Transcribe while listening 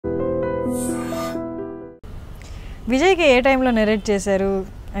విజయ్కి ఏ టైంలో నెరేట్ చేశారు?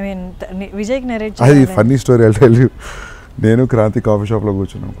 ఐ మీన్ విజయ్కి నెరేట్ చేశారు. అది funny story I'll tell you. నేను క్రాంతి కాఫీ షాప్లో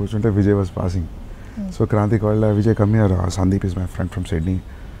కూర్చుంటే Vijay was passing. So Kranti call, Vijay come here, Sandeep is my friend from Sydney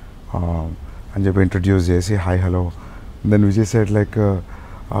అని చెప్పి ఇంట్రడ్యూస్ చేసి hi hello. Then Vijay said like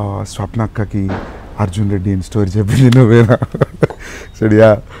స్వప్న అక్కకి అర్జున్ రెడ్డి అని స్టోరీ చెప్పింది నువ్వేనా? Said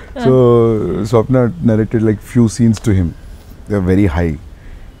yeah. So Swapna narrated like few scenes to him. They are very high.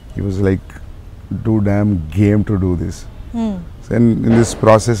 He was like too damn game to do this. So in this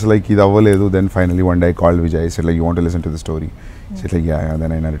process, like ఇది అవ్వలేదు. Then finally one day I called Vijay. I said like, you want to listen to the story? He said like yeah.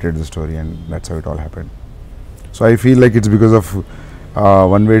 Then I narrated the story and that's how it all happened. So I feel like it's because of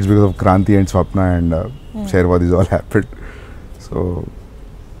one way it's because of Kranti and Swapna and Sherwad is all happened. So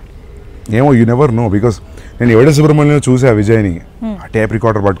you never know because నేను ఎవడ సుబ్రహ్మణ్యం చూసా విజయ్ని ఆ tape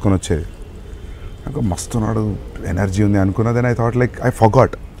recorder పట్టుకొని వచ్చేది. నాకు మస్తు నాడు energy ఉంది అనుకున్నా. Then I thought like I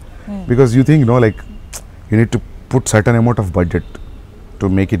forgot. Because you think, like you need to put certain amount of budget to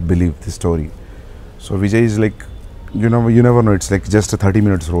make it believe the story. So Vijay is like, you never know. It's like just a 30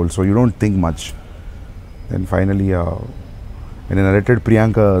 minutes role, so you don't think much. Then finally, when I narrated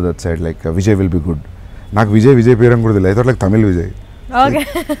Priyanka, that said like Vijay will be good. Nak Vijay Perang kudu I thought like Tamil Vijay. Okay.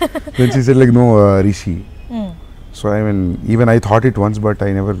 Then she said like no, Rishi. So I mean, even I thought it once, but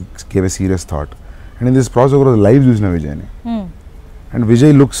I never gave a serious thought. And in this process, I was live using Vijay. And Vijay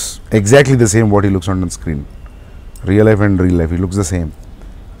looks exactly the same what he looks on screen. Real life and real life, he looks the same.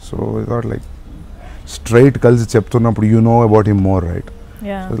 So I thought like, straight kalsi cheptunnappudu you know about him more, right?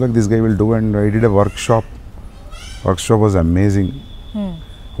 Yeah. So like this guy will do, and I did a workshop. Workshop was amazing.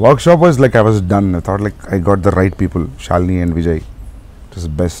 Workshop was like I was done. I thought like I got the right people, Shalini and Vijay. It was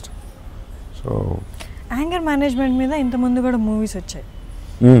best. So anger management మీద ఇంత ముందు కూడా movies వచ్చాయి.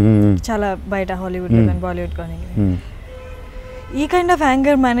 చాలా బయట Hollywood కానీ బాలీవుడ్ కానీ. ఈ కైండ్ ఆఫ్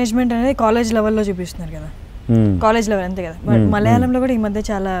యాంగర్ మేనేజ్మెంట్ అనేది కాలేజ్ లెవెల్లో చూపిస్తున్నారు కదా, కాలేజ్ లెవెల్ అంతే కదా. బట్ మలయాళంలో కూడా ఈ మధ్య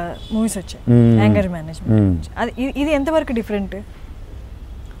చాలా మూవీస్ వచ్చాయి యాంగర్ మేనేజ్మెంట్. ఇది ఎంతవరకు డిఫరెంట్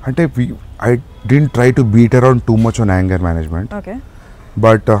అంటే I didn't try to beat around too much on anger management. Okay.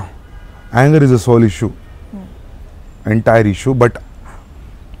 But anger is a soul issue, entire issue. But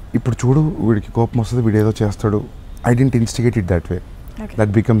ఇప్పుడు చూడు వీడికి కోపం వస్తుంది, వీడు ఏదో చేస్తాడు. I didn't instigate it that way.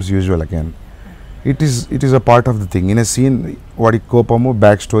 That becomes usual again. It is a part of the thing. In a scene, what kopamu,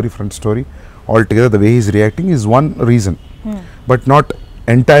 back story, front story, all together the way he is reacting is one reason. But not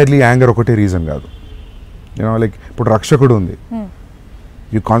entirely anger okote reason kaadu. Like put Rakshakudu undi.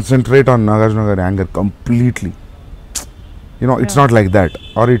 You concentrate on Nagarjuna gaరి anger completely. It's not like that.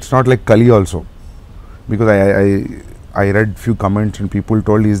 Or it's not like Kali also. Because I read few comments and people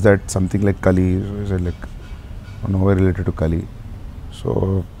told is that something like Kali. I said like nowhere related to Kali. So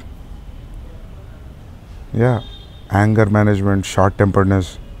yeah, anger management, short temperedness,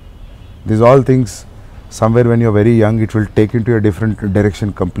 these all things somewhere when you're very young it will take into a different direction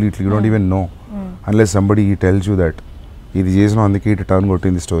completely. You don't even know unless somebody tells you that idi chesina andike it turn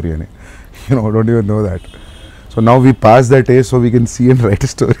kottindi story ani. Don't even know that. So now we pass that age so we can see and write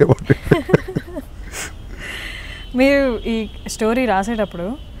a story about it. మీరు ఈ story రాసేటప్పుడు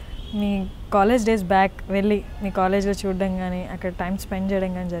మీ college days back వెళ్ళి మీ కాలేజ్లో చూడడం కానీ అక్కడ time spend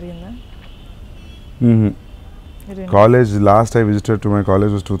చేయడం కానీ జరిగిందా? College, last I visited to my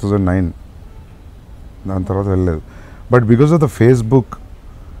college was 2009. దాని తర్వాత వెళ్ళలేదు. But because of the Facebook,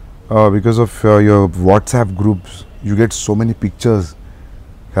 because of your WhatsApp groups, you get so many pictures.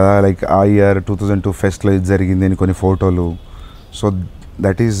 Like ఆ year 2002 fest లో ఇది జరిగింది అని కొన్ని ఫోటోలు. So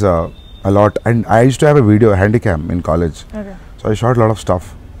that is a lot. And I used to have a video handycam in college. Okay. So I shot a lot of stuff.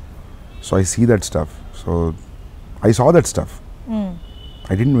 So I see that stuff. So I saw that stuff.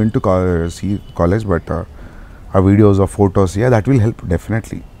 I didn't went to see college, but ఆ videos ఆ photos that will help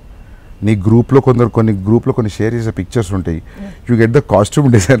definitely. నీ గ్రూప్లో కొన్ని share చేసే pictures ఉంటాయి. You get the costume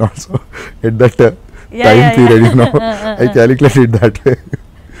design also at that time period. I calculate it that way.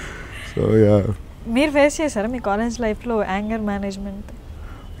 So yeah. మీరు face చేశారా మీ college లైఫ్లో anger management?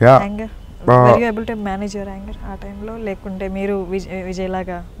 Anger were you able to manage your anger ఆ టైంలో, లేకుంటే మీరు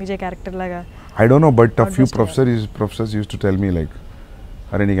Vijay character లాగా? I don't know, but a few professors used to tell me like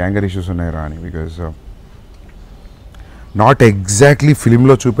అరే నీకు యాంగర్ ఇష్యూస్ ఉన్నాయా అని. Because not exactly film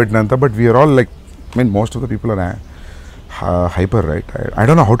lo chupetnanta, but we are all like, I mean most of the people are hyper, right? I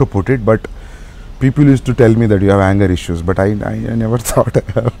don't know how to put it, but people used to tell me that you have anger issues, but I never thought I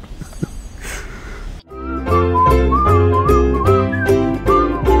have.